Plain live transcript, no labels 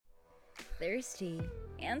thirsty,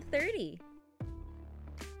 and 30.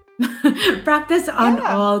 Practice on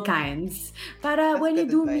Yeah, all kinds. Para that's when you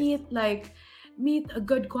good do advice. meet a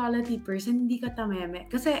good quality person, hindi ka tameme.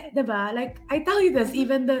 Kasi, 'di ba? Like I tell you this,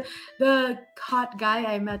 even the hot guy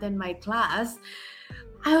I met in my class,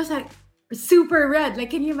 I was like super red. Like,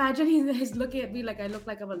 can you imagine? He's looking at me like I look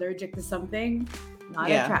like I'm allergic to something. Not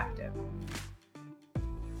Yeah. attractive.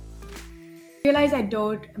 Realize I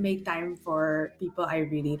don't make time for people I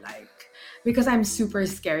really like because I'm super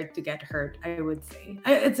scared to get hurt. I would say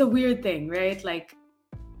it's a weird thing, right? Like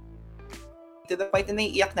To the point na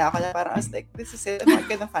naiiyak na ako na parang I was like, this is it. I'm not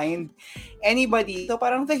gonna find anybody. So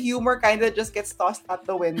parang the humor kind of just gets tossed out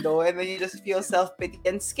the window and then you just feel self-pity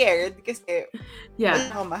and scared kasi yeah. wala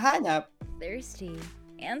akong mahanap. Thirsty,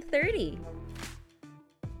 and 30.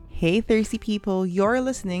 Hey, thirsty people, you're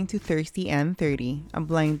listening to Thirsty and 30, a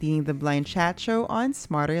blind leading the blind chat show on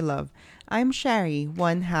Smarter Love. I'm Shari,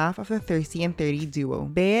 one half of the Thirsty and 30 duo.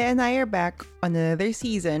 Bea and I are back on another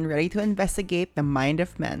season, ready to investigate the mind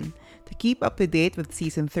of men. To keep up to date with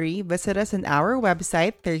season 3, visit us on our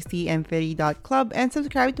website, thirstyand30.club, and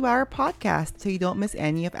subscribe to our podcast so you don't miss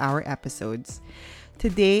any of our episodes.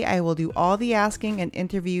 Today, I will do all the asking and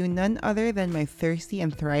interview none other than my thirsty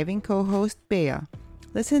and thriving co-host, Bea.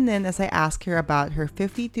 Listen in as I ask her about her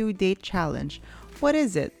 52-date challenge. What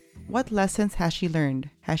is it? What lessons has she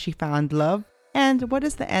learned? Has she found love? And what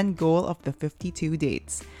is the end goal of the 52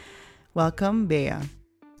 dates? Welcome, Bea.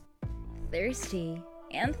 Thirsty,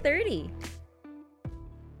 and 30.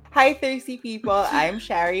 Hi, thirsty people. I'm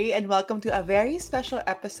Shari, and welcome to a very special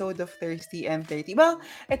episode of Thirsty and 30. Well,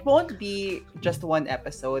 it won't be just one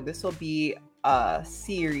episode. This will be a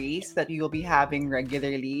series that we will be having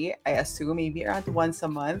regularly. I assume maybe around once a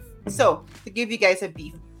month. So, to give you guys a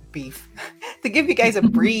to give you guys a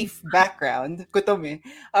brief background, gutom eh,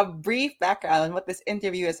 a brief background on what this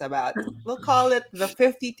interview is about. We'll call it the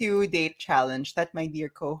 52 date challenge that my dear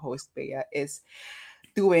co-host Bea is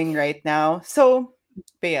doing right now. So,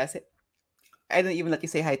 Bea, I don't even let you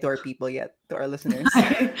say hi to our people yet, to our listeners.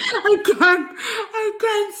 I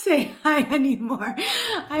can't say hi anymore.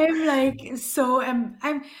 I'm like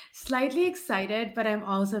I'm slightly excited, but I'm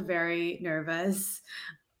also very nervous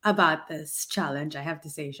about this challenge. I have to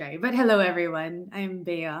say, Shari. But hello, everyone. I'm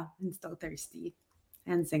Bea. I'm still thirsty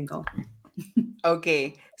and single.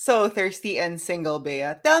 Okay, so thirsty and single,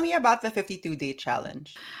 Bea. Tell me about the 52 date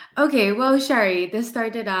challenge. Okay, well, Shari, this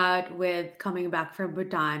started out with coming back from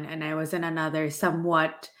Bhutan, and I was in another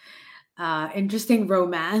somewhat interesting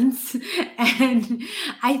romance. And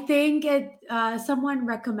I think someone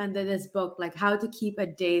recommended this book, like how to keep a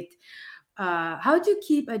date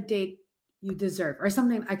you deserve, or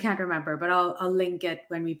something. I can't remember, but I'll link it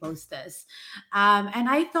when we post this. And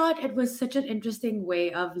I thought it was such an interesting way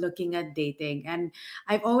of looking at dating. And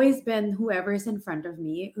I've always been whoever's in front of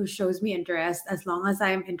me who shows me interest. As long as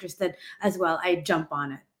I'm interested as well, I jump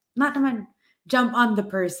on it. Not naman jump on the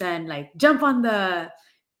person, like jump on the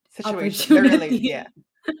Situation. Yeah. opportunity.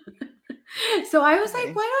 So I was like,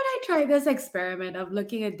 Okay. why don't I try this experiment of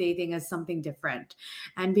looking at dating as something different?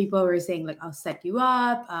 And people were saying, like, I'll set you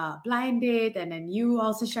up, blind date. And then you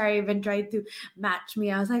also, Shari, even tried to match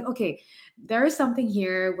me. I was like, okay, there is something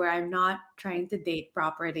here where I'm not trying to date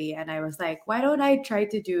properly. And I was like, why don't I try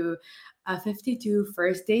to do a 52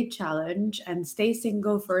 first date challenge and stay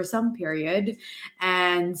single for some period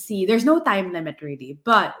and see? There's no time limit really,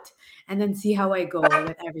 and then see how I go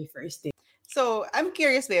with every first date. So I'm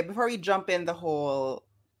curious, Bea, before we jump in the whole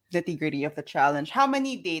nitty gritty of the challenge, how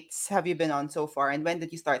many dates have you been on so far, and when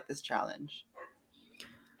did you start this challenge?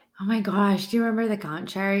 Oh my gosh, do you remember the count,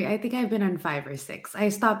 Cherry? I think I've been on 5 or 6. I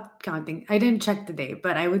stopped counting. I didn't check the day,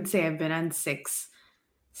 but I would say I've been on six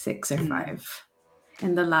or Mhm. five.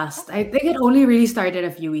 In the last, I Okay. think it only really started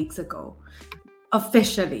a few weeks ago.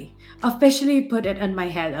 Officially put it in my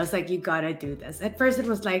head. I was like, you gotta do this. At first, it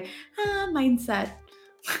was like, mindset.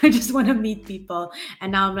 I just want to meet people.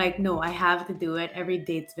 And now I'm like, no, I have to do it. Every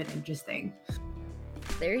date's been interesting.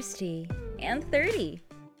 Thirsty, and 30.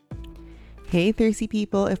 Hey, thirsty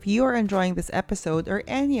people, if you are enjoying this episode or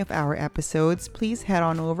any of our episodes, please head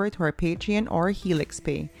on over to our Patreon or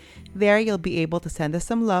HelixPay. There, you'll be able to send us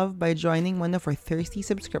some love by joining one of our thirsty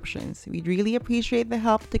subscriptions. We'd really appreciate the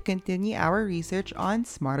help to continue our research on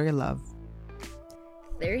Smarter Love.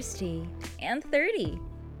 Thirsty, and 30.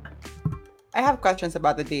 I have questions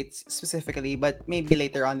about the dates specifically, but maybe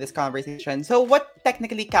later on this conversation. So, what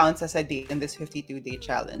technically counts as a date in this 52 date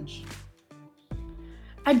challenge?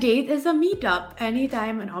 A date is a meetup.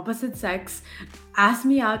 Anytime an opposite sex asks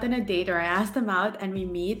me out on a date or I ask them out and we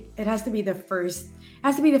meet, it has to be the first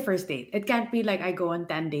date. It can't be like I go on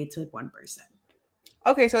 10 dates with one person.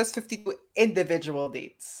 Okay, so it's 52 individual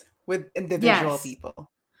dates with individual Yes. people.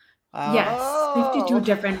 Yes, 52 Oh,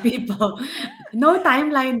 different people. No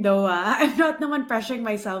timeline though. I'm not naman pressuring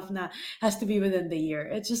myself na has to be within the year.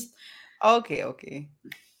 It's just, okay, okay.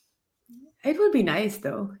 it would be nice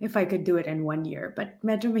though if I could do it in 1 year. But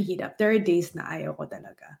medyo mahirap. There are days na ayaw ko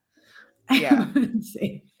talaga. I Yeah. would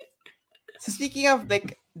say. So speaking of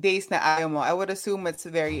like days na ayaw mo, I would assume it's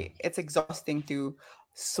exhausting to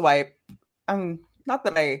swipe. Not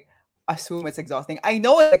that I assume it's exhausting. I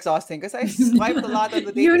know it's exhausting because I swiped a lot on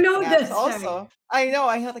the You dating know apps this, right? also. I know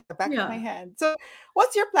I have like the back of my Yeah. hand. So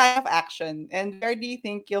what's your plan of action and where do you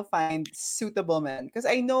think you'll find suitable men? Because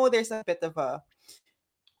I know there's a bit of a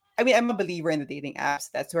I'm a believer in the dating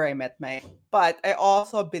apps. That's where I met my. But I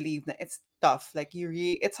also believe that it's tough. Like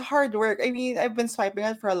it's hard work. I mean, I've been swiping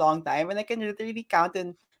it for a long time, and I can literally count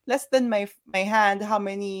in less than my hand how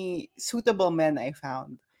many suitable men I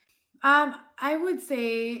found. I would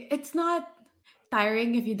say it's not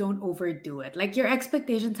tiring if you don't overdo it. Like your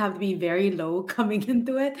expectations have to be very low coming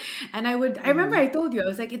into it. And I remember Mm-hmm. I told you, I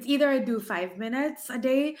was like, it's either I do 5 minutes a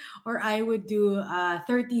day or I would do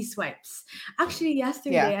 30 swipes. Actually, Yeah.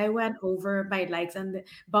 yesterday I went over my likes and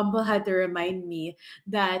Bumble had to remind me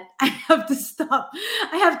that I have to stop.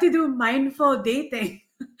 I have to do mindful dating.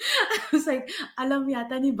 I was like, alam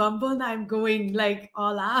yata ni Bumble na I'm going like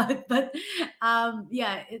all out. But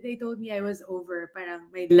yeah, they told me I was over parang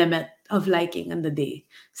my limit of liking on the day.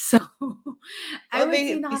 So I Well, would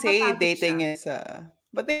say they say nakakapagod siya.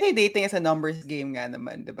 but they say dating is a numbers game nga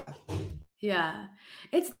naman, diba? Yeah.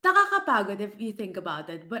 It's nakakapagod if you think about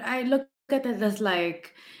it, but I look at it as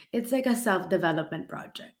like it's like a self-development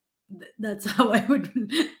project. That's how I would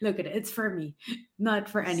look at it. It's for me, not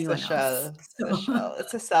for anyone else. Social, So social.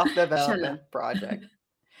 It's a shala. self-development project.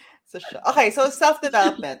 Social. Okay, so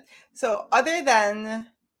self-development. So other than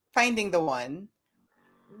finding the one,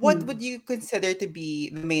 what Hmm. would you consider to be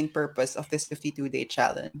the main purpose of this 52-day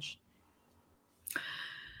challenge?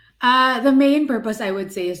 The main purpose I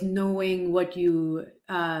would say is knowing what you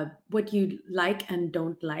like and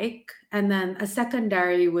don't like, and then a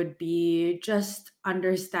secondary would be just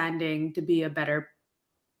understanding to be a better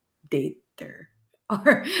dater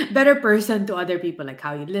or better person to other people, like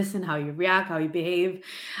how you listen, how you react, how you behave.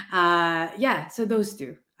 Yeah, so those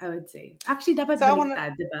two I would say. Actually, dapat So I want to,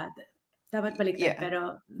 baliktad, diba? Dapat baliktad, yeah.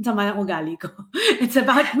 pero sama ng ugali ko. It's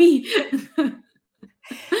about me.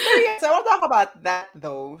 Pero yes, I want to talk about that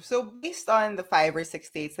though. So based on the 5 or 6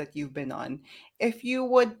 dates that you've been on, if you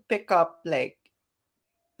would pick up like,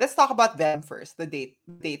 let's talk about them first,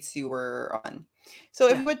 dates you were on. So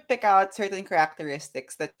if Yeah. you would pick out certain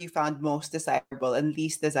characteristics that you found most desirable and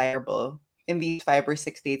least desirable in these 5 or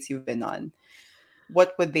 6 dates you've been on,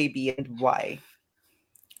 what would they be and why?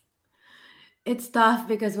 It's tough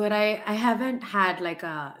because what I haven't had like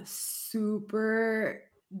a super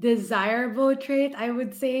desirable trait, I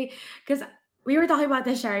would say, because we were talking about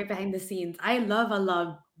the Shari behind the scenes. I love a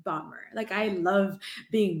love bomber. Like I love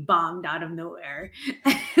being bombed out of nowhere.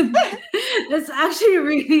 And that's actually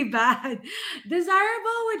really bad.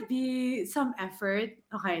 Desirable would be some effort.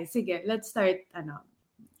 Okay, sige, let's start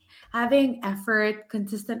having effort,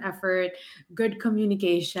 consistent effort, good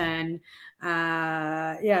communication.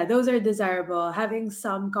 Yeah, those are desirable. Having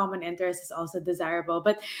some common interests is also desirable.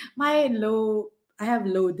 But my low, I have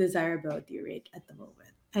low desirability rate at the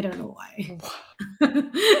moment. I don't know why.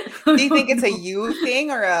 Do I you think don't it's a know. you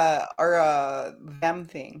thing or a them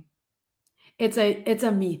thing? It's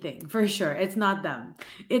a me thing for sure. It's not them.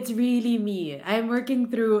 It's really me. I'm working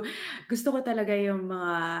through gusto ko talaga yung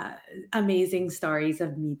mga amazing stories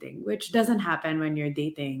of meeting, which doesn't happen when you're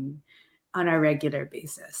dating on a regular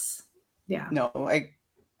basis. Yeah. No,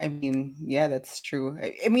 I mean, yeah, that's true.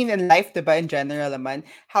 I mean, in life, diba, in general, naman,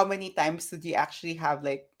 how many times did you actually have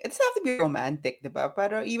like, it doesn't have to be romantic, diba?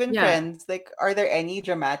 Pero even Yeah. friends, like, are there any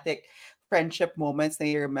dramatic friendship moments that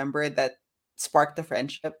you remember that sparked the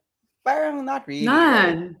friendship? Parang not really,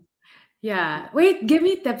 right? None. Yeah. Wait, give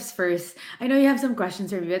me tips first. I know you have some questions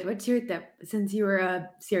for me, but what's your tip since you were a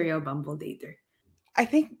serial Bumble dater? I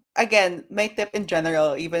think again, my tip in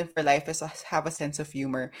general, even for life, is to have a sense of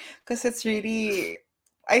humor because it's really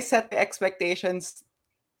I set my expectations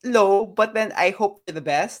low, but then I hope for the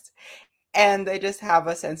best. And I just have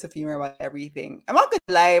a sense of humor about everything. I'm not gonna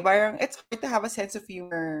lie, parang it's hard to have a sense of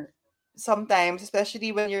humor sometimes,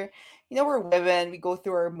 especially when we're women, we go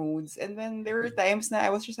through our moods. And then there were times na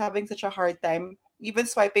I was just having such a hard time even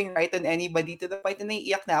swiping right on anybody to the point na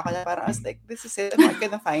naiiyak na ako na parang I was like, this is it, I'm not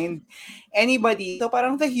gonna find anybody. So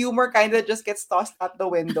parang the humor kind of just gets tossed out the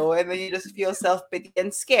window and then you just feel self-pity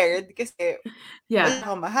and scared kasi wala Yeah.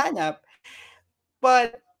 akong mahanap.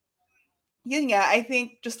 But I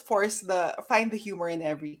think just find the humor in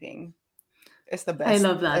everything is the I best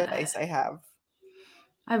love that. advice I have.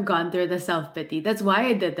 I've gone through the self pity. That's why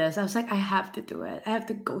I did this. I was like, I have to do it. I have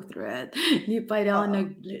to go through it. Hindi pa rin ako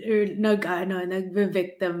Uh,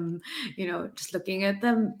 nag-victim, just looking at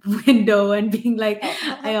the window and being like,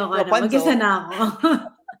 ayoko na, mag-isa Rapunzel. na ako.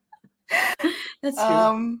 That's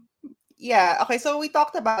true. Yeah, okay, so we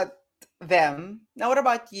talked about them. Now what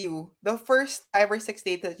about you? The first 5 or 6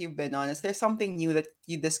 dates that you've been on, is there something new that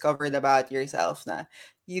you discovered about yourself na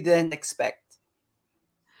you didn't expect?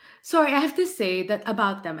 Sorry, I have to say that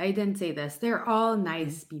about them. I didn't say this. They're all Mm.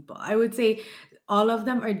 nice people. I would say all of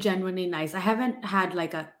them are genuinely nice. I haven't had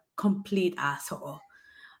like a complete asshole.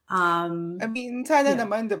 I Um, mean, sana yeah.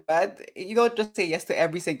 naman, diba? You don't just say yes to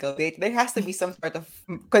every single date. There has to be some sort of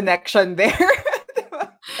connection there.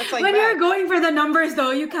 Diba? That's like When you're match. going for the numbers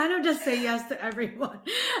though, you kind of just say yes to everyone.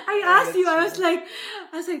 I Oh, asked that's you, true.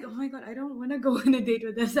 I was like, oh my god, I don't want to go on a date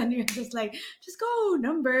with this. And you're just like, just go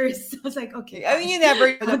numbers. I was like, okay, I mean, fine. you never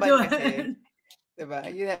know I'll do naman kasi. it. Diba?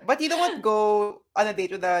 But you don't want to go on a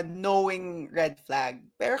date with a knowing red flag.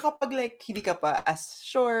 Pero kapag like, hindi ka pa as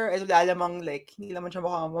sure, and wala lamang like, hindi naman siya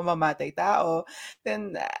mukhang mamamatay tao,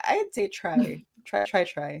 then I'd say try. Try.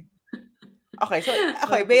 Okay,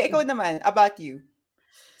 Bea, ikaw Okay. naman, about you.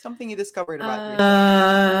 Something you discovered about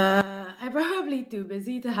yourself. I'm probably too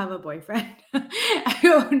busy to have a boyfriend. I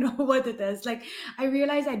don't know what it is. Like, I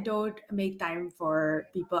realize I don't make time for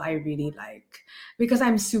people I really like because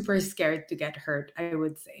I'm super scared to get hurt, I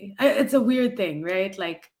would say. It's a weird thing, right?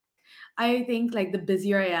 Like, I think like the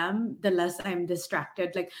busier I am, the less I'm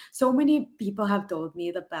distracted. Like, so many people have told me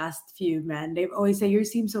the past few men, they always say, you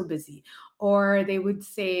seem so busy. Or they would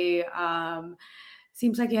say,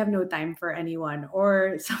 seems like you have no time for anyone.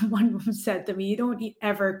 Or someone said to me, you don't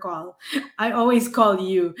ever call. I always call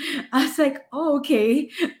you. I was like, oh, okay.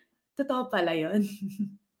 Totoo pala yun.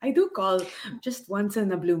 I do call just once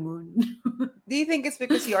in a blue moon. Do you think it's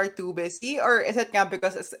because you are too busy, or is it nga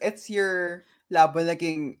because it's your labo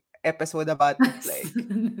naging episode about like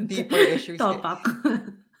deeper issues? Topak.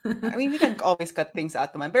 I mean, we can always cut things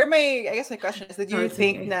out naman. But I guess my question is, did Oh, you it's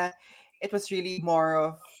think okay. na it was really more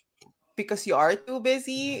of because you are too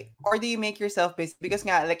busy, or do you make yourself busy? Because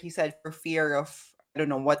nga, like you said, for fear of, I don't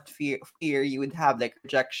know what fear you would have, like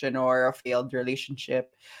rejection or a failed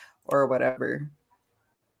relationship or whatever.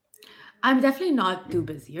 I'm definitely not too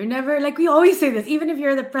busy. You're never, like we always say this, even if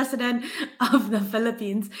you're the president of the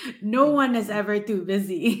Philippines, no one is ever too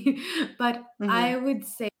busy. But Mm-hmm. I would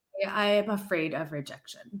say I am afraid of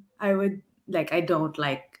rejection. I don't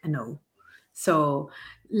like a no. So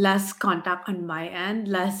less contact on my end,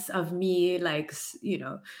 less of me like,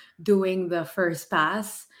 doing the first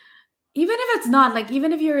pass. Even if it's not like,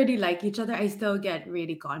 even if you already like each other, I still get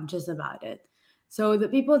really conscious about it. So the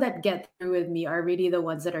people that get through with me are really the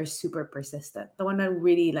ones that are super persistent, the one that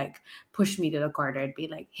really like push me to the corner and be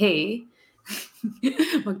like, hey,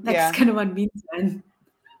 mag-text Yeah. ka naman minsan.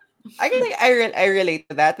 I guess like, I relate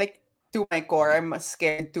to that. Like to my core, I'm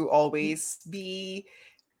scared to always be.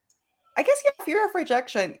 I guess yeah, fear of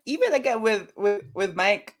rejection. Even again with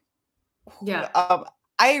Mike, Yeah.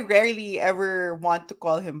 I rarely ever want to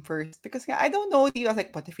call him first because yeah, I don't know. I was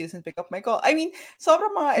like, what if he doesn't pick up my call? I mean,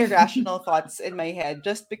 sobrang mga irrational thoughts in my head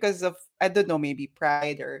just because of, I don't know, maybe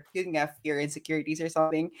pride or feeling of fear, insecurities or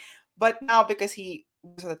something. But now because he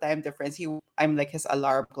because of the time difference, I'm like his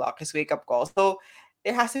alarm clock, his wake up call. So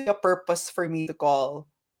there has to be a purpose for me to call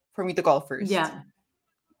first. Yeah.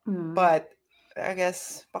 Mm. But I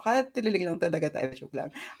guess baka tililing lang talaga tayo, joke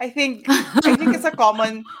lang. I think it's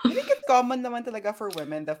common naman talaga for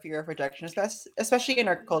women, the fear of rejection, especially in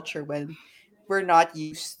our culture when we're not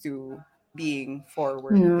used to being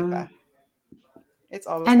forward, di Mm. ba? It's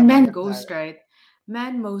always the And men manapala. ghost, right?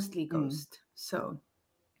 Men mostly Mm, ghost. So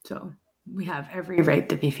we have every right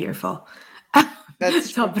to be fearful.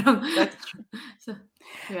 that's true. Sobrang. That's true. So,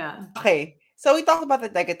 yeah. Okay. So we talked about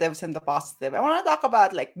the negatives and the positive. I want to talk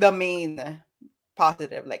about like the main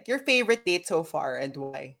positive, like your favorite date so far and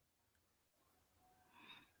why.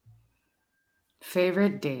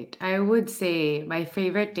 Favorite date. I would say my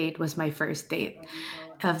favorite date was my first date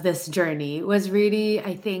of this journey. It was really,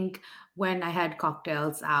 I think, when I had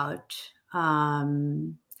cocktails out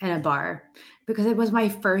in a bar because it was my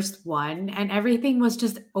first one and everything was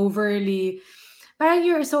just overly. But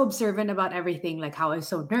you're so observant about everything, like how I was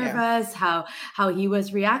so Yeah. nervous, how he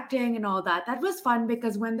was reacting and all that. That was fun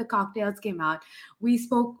because when the cocktails came out, we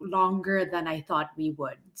spoke longer than I thought we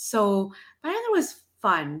would. So but it was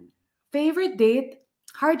fun. Favorite date?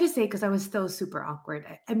 Hard to say because I was still super awkward.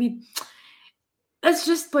 I mean, let's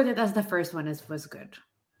just put it as the first one was good.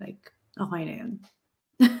 Like, okay na yun.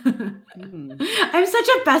 Mm. I'm such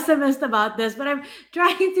a pessimist about this, but I'm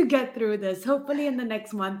trying to get through this. Hopefully, in the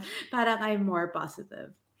next month, parang I'm more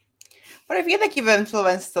positive. But I feel like you've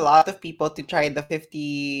influenced a lot of people to try the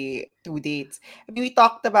 52 dates. I mean, we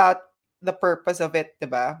talked about the purpose of it,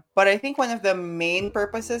 diba? But I think one of the main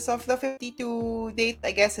purposes of the 52 date,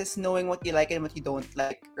 I guess, is knowing what you like and what you don't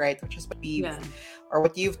like, right? Which is what Yeah.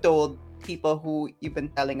 what you've told people who you've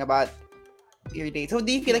been telling about your date. So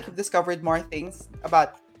do you feel like Yeah. you've discovered more things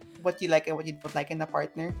about what you like and what you don't like in a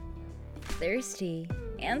partner? Thirsty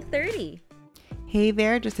and 30. Hey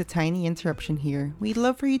there, just a tiny interruption here. We'd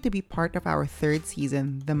love for you to be part of our third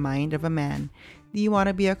season, The Mind of a Man. Do you want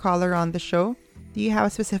to be a caller on the show? Do you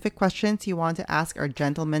have specific questions you want to ask our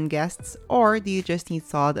gentlemen guests? Or do you just need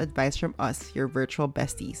solid advice from us, your virtual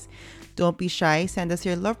besties? Don't be shy, send us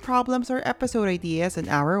your love problems or episode ideas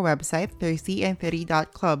on our website,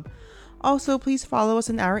 thirstyand30.club. Also, please follow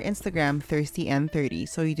us on our Instagram, thirstyand30,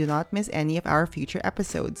 so you do not miss any of our future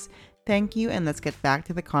episodes. Thank you, and let's get back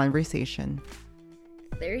to the conversation.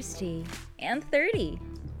 Thirsty and 30.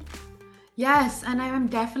 Yes, and I'm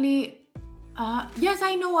definitely, yes,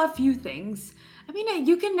 I know a few things. I mean,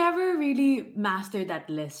 you can never really master that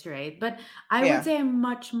list, right? But I Yeah. would say I'm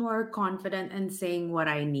much more confident in saying what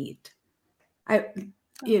I need. I,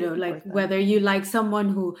 like Important. whether you like someone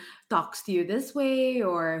who talks to you this way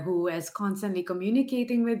or who is constantly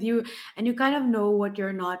communicating with you, and you kind of know what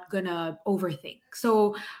you're not gonna overthink.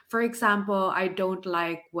 So, for example, I don't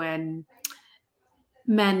like when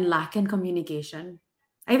men lack in communication.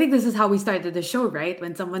 I think this is how we started the show, right?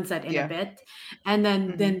 When someone said in a Yeah. bit and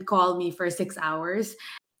then Mhm. didn't call me for 6 hours.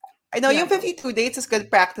 I know Yeah. yung 52 dates is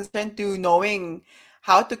good practice to knowing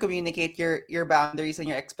how to communicate your boundaries and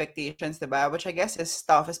your expectations, diba? Which I guess is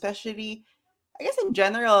tough, especially I guess in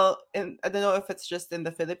general, and I don't know if it's just in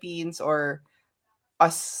the Philippines or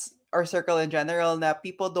us or circle in general, that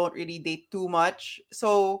people don't really date too much.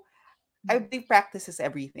 So I believe practice is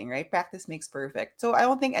everything, right? Practice makes perfect. So I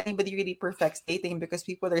don't think anybody really perfects dating because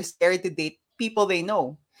people are scared to date people they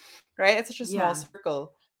know, right? It's such a small Yeah.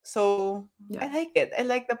 circle. So I Yeah. like it. I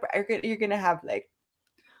like you're gonna have like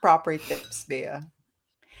proper tips, Bea.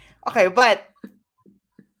 Okay, but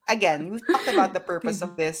again, we've talked about the purpose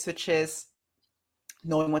of this, which is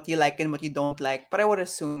knowing what you like and what you don't like. But I would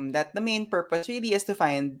assume that the main purpose really is to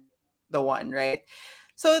find the one, right?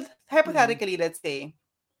 So Yeah. hypothetically, let's say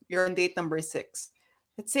you're on date number 6.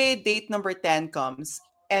 Let's say date number 10 comes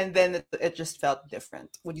and then it just felt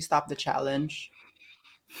different. Would you stop the challenge?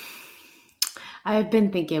 I've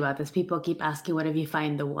been thinking about this. People keep asking, what if you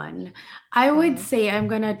find the one? I would Mm-hmm. say I'm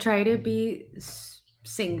going to try to be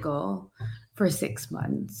single for 6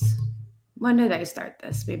 months. When did I start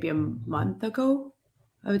this? Maybe a month ago,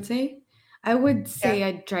 I would say. I would Yeah. say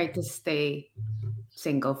I'd try to stay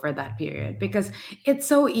single for that period because it's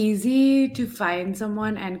so easy to find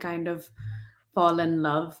someone and kind of fall in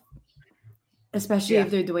love, especially Yeah. if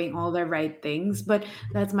they're doing all the right things. But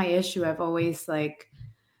that's my issue. I've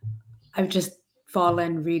just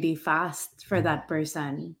fallen really fast for that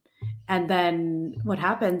person. And then what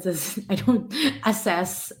happens is I don't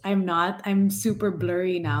assess. I'm super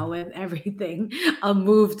blurry now with everything. I'll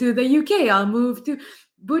move to the UK. I'll move to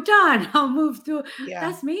Bhutan. I'll move to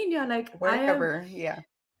Yeah. Tasmania. Like I have Wherever. Yeah.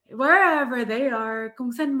 wherever they are,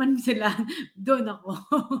 kung saan man sila, doon ako.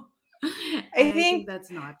 I And I think think,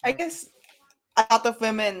 that's not I right. guess a lot of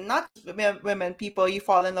women, not women, people, you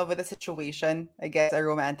fall in love with a situation, I guess a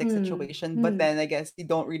romantic Hmm. situation, but Hmm. then I guess you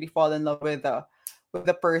don't really fall in love with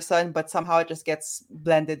the person, but somehow it just gets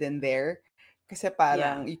blended in there. Kasi Yeah.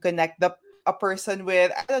 parang you connect a person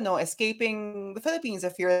with, I don't know, escaping the Philippines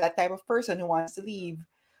if you're that type of person who wants to leave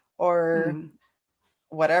or Hmm.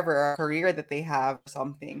 whatever, a career that they have or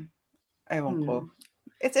something. Ewan Hmm. ko.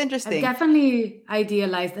 It's I've interesting. definitely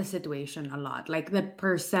idealized the situation a lot, like the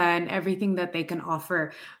person, everything that they can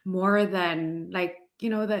offer, more than like,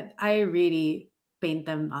 that I really paint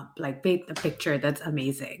them up, like paint a picture that's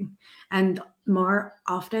amazing. And more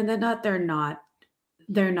often than not, they're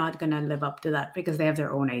not gonna live up to that because they have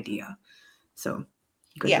their own idea. So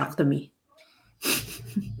good Yeah. luck to me.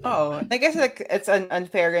 Oh, I guess like it's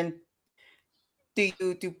unfair and to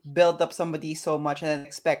you to build up somebody so much and then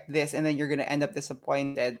expect this and then you're gonna end up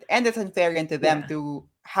disappointed. And it's unfair to them Yeah. to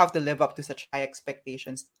have to live up to such high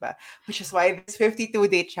expectations. Diba? Which is why this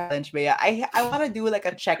 52-day challenge, Bea, I wanna do like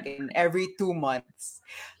a check-in every 2 months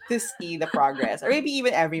to see the progress. Or maybe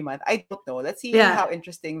even every month. I don't know. Let's see Yeah. how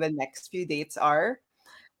interesting the next few dates are.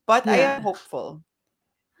 But I am Yeah. hopeful.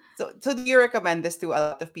 So do you recommend this to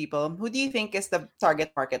a lot of people? Who do you think is the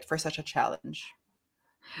target market for such a challenge?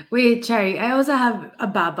 Wait, Cherry, I also have a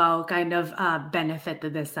babao kind of benefit to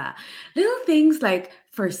this. Little things like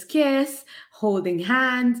first kiss, holding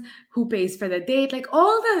hands, who pays for the date, like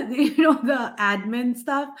all the the admin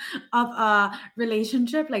stuff of a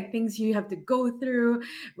relationship, like things you have to go through,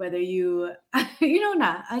 whether you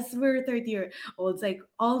na as we're 30-year olds, like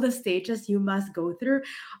all the stages you must go through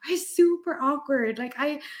are super awkward. Like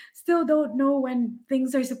I still don't know when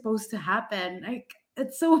things are supposed to happen. Like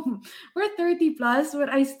it's so we're 30 plus, but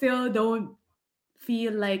I still don't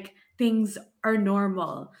feel like things are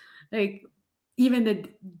normal. Like even the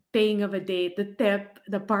paying of a date, the tip,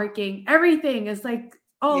 the parking, everything is like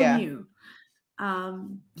all Yeah. new.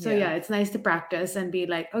 So Yeah. yeah, it's nice to practice and be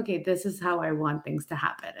like, okay, this is how I want things to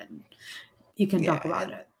happen, and you can Yeah. talk about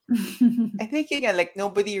And it. I think again, like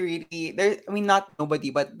nobody really there. I mean, not nobody,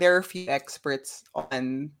 but there are a few experts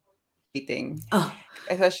on dating, Oh,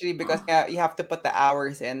 especially because oh. yeah, you have to put the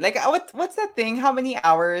hours in. Like, what's that thing? How many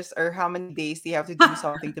hours or how many days do you have to do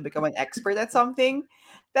something to become an expert at something?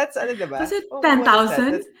 That's ano, Was diba? it What is that?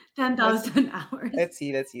 10,000? Let's 10,000 hours. let's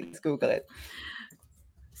see, let's Google it.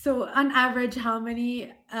 So on average, how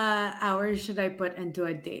many hours should I put into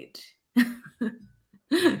a date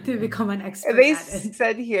to become an expert They at it?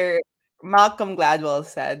 said here, Malcolm Gladwell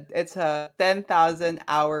said it's a 10,000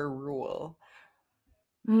 hour rule.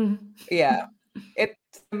 Mm. Yeah, it's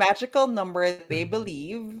a magical number that they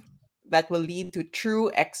believe that will lead to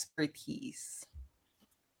true expertise.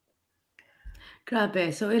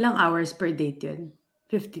 Grabe. So ilang hours per date yun?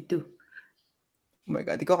 52. Oh my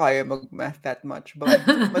God, di ko kaya mag-math that much, but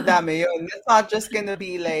madami yun. It's not just gonna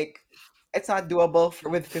be like, it's not doable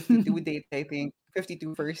with 52 dates, I think.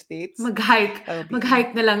 52 first dates. Mag-hike. That'll be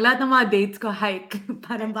Mag-hike na lang. Lahat ng mga dates ko, hike.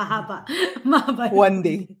 Parang mahaba. Mahaba yung one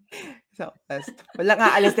day. date. So, wala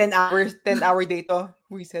nga alis 10 hours, 10-hour date to.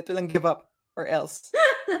 Reset, walang give up or else.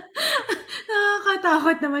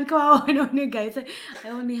 Nakakatakot naman. Kawawa naman yung guys. Like,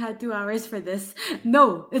 I only had 2 hours for this.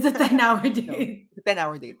 No, it's a 10-hour No, date. it's a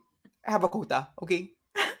 10-hour date. I have a quota, okay?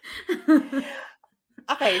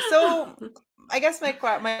 Okay, so I guess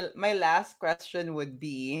my last question would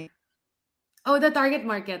be, Oh, the target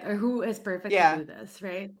market, or who is perfect to yeah, do this,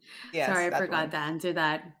 right? yes, Sorry, I that forgot one. to answer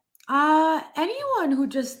that. Anyone who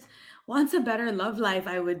just wants a better love life,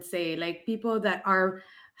 I would say. Like people that are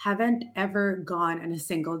haven't ever gone on a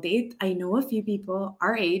single date. I know a few people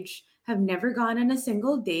our age have never gone on a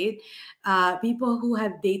single date. People who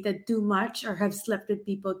have dated too much or have slept with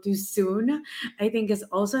people too soon, I think is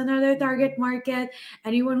also another target market.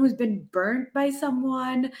 Anyone who's been burnt by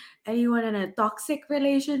someone, anyone in a toxic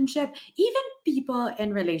relationship, even people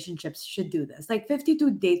in relationships should do this. Like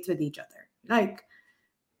 52 dates with each other. Like,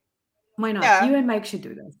 why not? Yeah, You and Mike should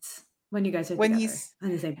do this when you guys are when together he's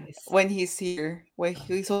in the same place. when he's here, when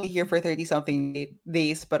he's only here for 30 something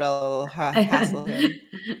days, but I'll hassle him.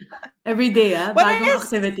 Every day, But I bagong guess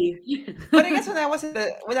activity. but I guess when I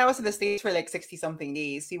was in the States for like 60 something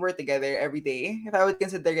days, we were together every day. If I would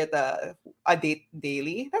consider it a date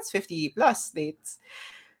daily, that's 50 plus dates.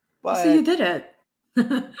 So you But did it.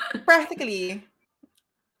 practically,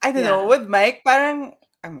 I don't know, Yeah. with Mike, parang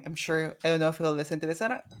I'm sure I don't know if he'll listen to this.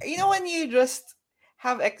 Parang, you know when you just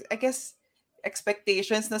have I guess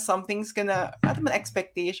expectations na something's gonna not even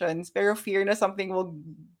expectations, pero fear na something will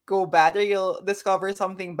go bad or you'll discover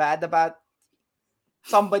something bad about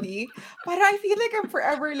somebody. But I feel like I'm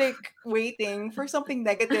forever like waiting for something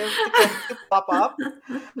negative to pop up.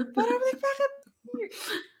 But I'm like, bakit?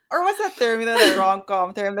 Or what's that term? You know, that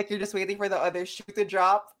rom-com term, like you're just waiting for the other shoe to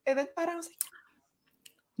drop. And then parang I was like,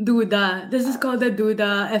 Duda. This is ah, called the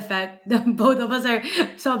Duda effect. The both of us are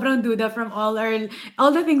sobrang Duda from all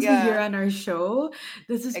the things we hear yeah, on our show.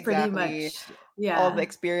 This is pretty exactly. much All the yeah.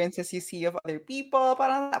 experiences you see of other people,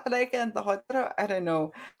 parang napalagi ka ng takot. Pero I don't know.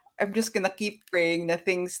 I'm just gonna keep praying that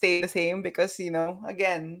things stay the same because,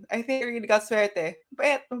 again, I think I really got swerte.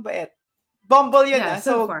 Mabait. Bumble yun Yeah, ah.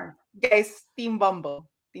 so So, far. guys, Team Bumble.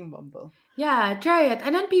 Team Bumble. Yeah, try it.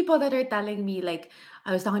 And then people that are telling me, like,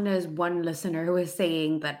 I was talking to this one listener who was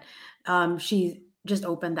saying that she just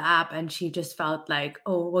opened the app and she just felt like,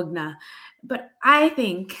 oh, wag na. But I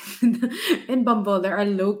think in Bumble there are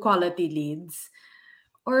low quality leads.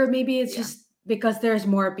 Or maybe it's Yeah. just because there's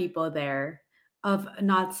more people there of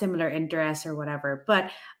not similar interests or whatever. But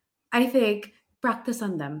I think practice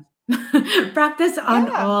on them. Practice on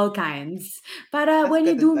Yeah. all kinds. Para That's when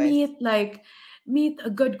you good do advice. meet a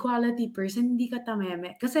good quality person, hindi ka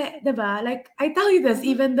tameme. Kasi, 'di ba? Like I tell you this, Mhm.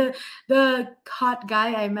 even the hot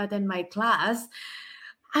guy I met in my class,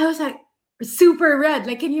 I was like super red.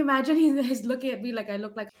 Like, can you imagine he's looking at me like I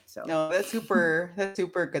look like so. No, that's super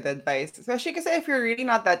good advice. Especially because if you're really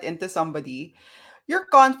not that into somebody, you're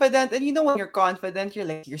confident, and when you're confident,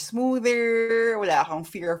 you're smoother, wala akong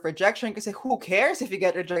fear of rejection kasi who cares if you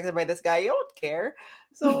get rejected by this guy? You don't care.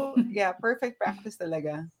 So, yeah, perfect practice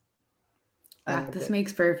talaga. I love Practice it.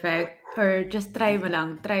 makes perfect. Or just try mo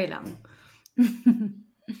lang. Try lang.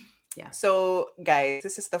 So, guys,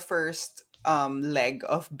 this is the first leg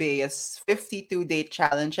of Bea's 52 date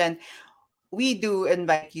challenge, and we do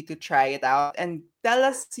invite you to try it out and tell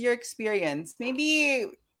us your experience. Maybe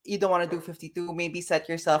you don't want to do 52, maybe set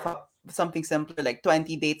yourself up something simpler like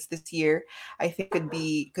 20 dates this year. I think could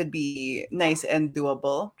be nice and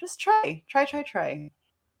doable. Just try.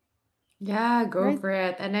 Yeah, go Right? for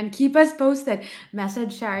it. And then keep us posted.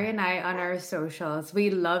 Message Shari and I on our socials.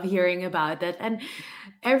 We love hearing about it. And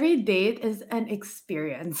every date is an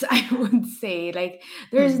experience, I would say. Like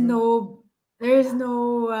there's Mhm. no there's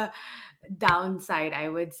no downside, I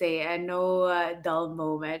would say, and no dull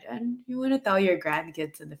moment. And you want to tell your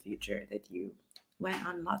grandkids in the future that you went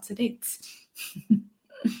on lots of dates.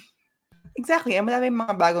 Exactly. And maraming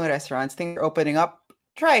mga bagong restaurants, things are opening up.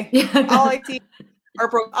 Try. All Yeah. I see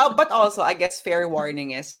but also I guess fair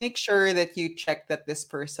warning is make sure that you check that this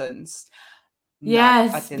person's not a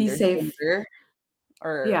Yes, be Tinder safe. swindler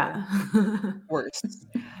or Yeah. worse.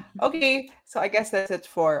 Okay, so I guess that's it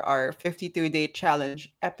for our 52 day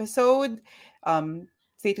challenge episode.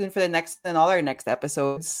 Stay tuned for the next and all our next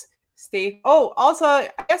episodes. Also, I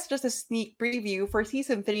guess just a sneak preview for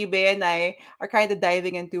season 3. Bea and I are kind of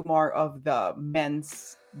diving into more of the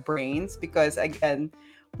men's brains because, again,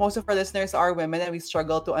 most of our listeners are women and we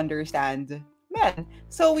struggle to understand men.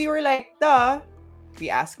 So we were like, duh, we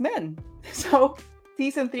ask men. So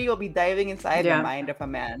season 3 will be diving inside the Yeah. mind of a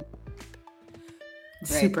man. Right.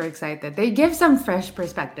 Super excited. They give some fresh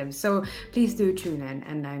perspectives. So please do tune in.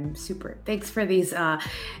 And I'm super thanks for these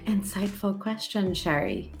insightful questions,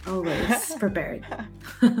 Shari. Always prepared.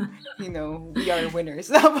 We are winners.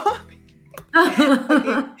 Okay.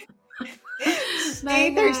 Stay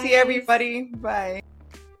Bye, thirsty, guys. everybody. Bye.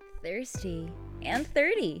 Thirsty and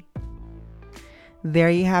 30. There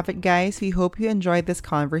you have it, guys. We hope you enjoyed this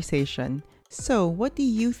conversation. So, what do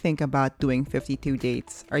you think about doing 52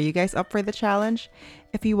 dates? Are you guys up for the challenge?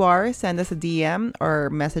 If you are, send us a DM or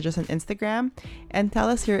message us on Instagram and tell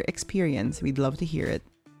us your experience. We'd love to hear it.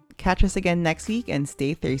 Catch us again next week and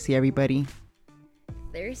stay thirsty, everybody.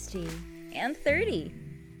 Thirsty and 30.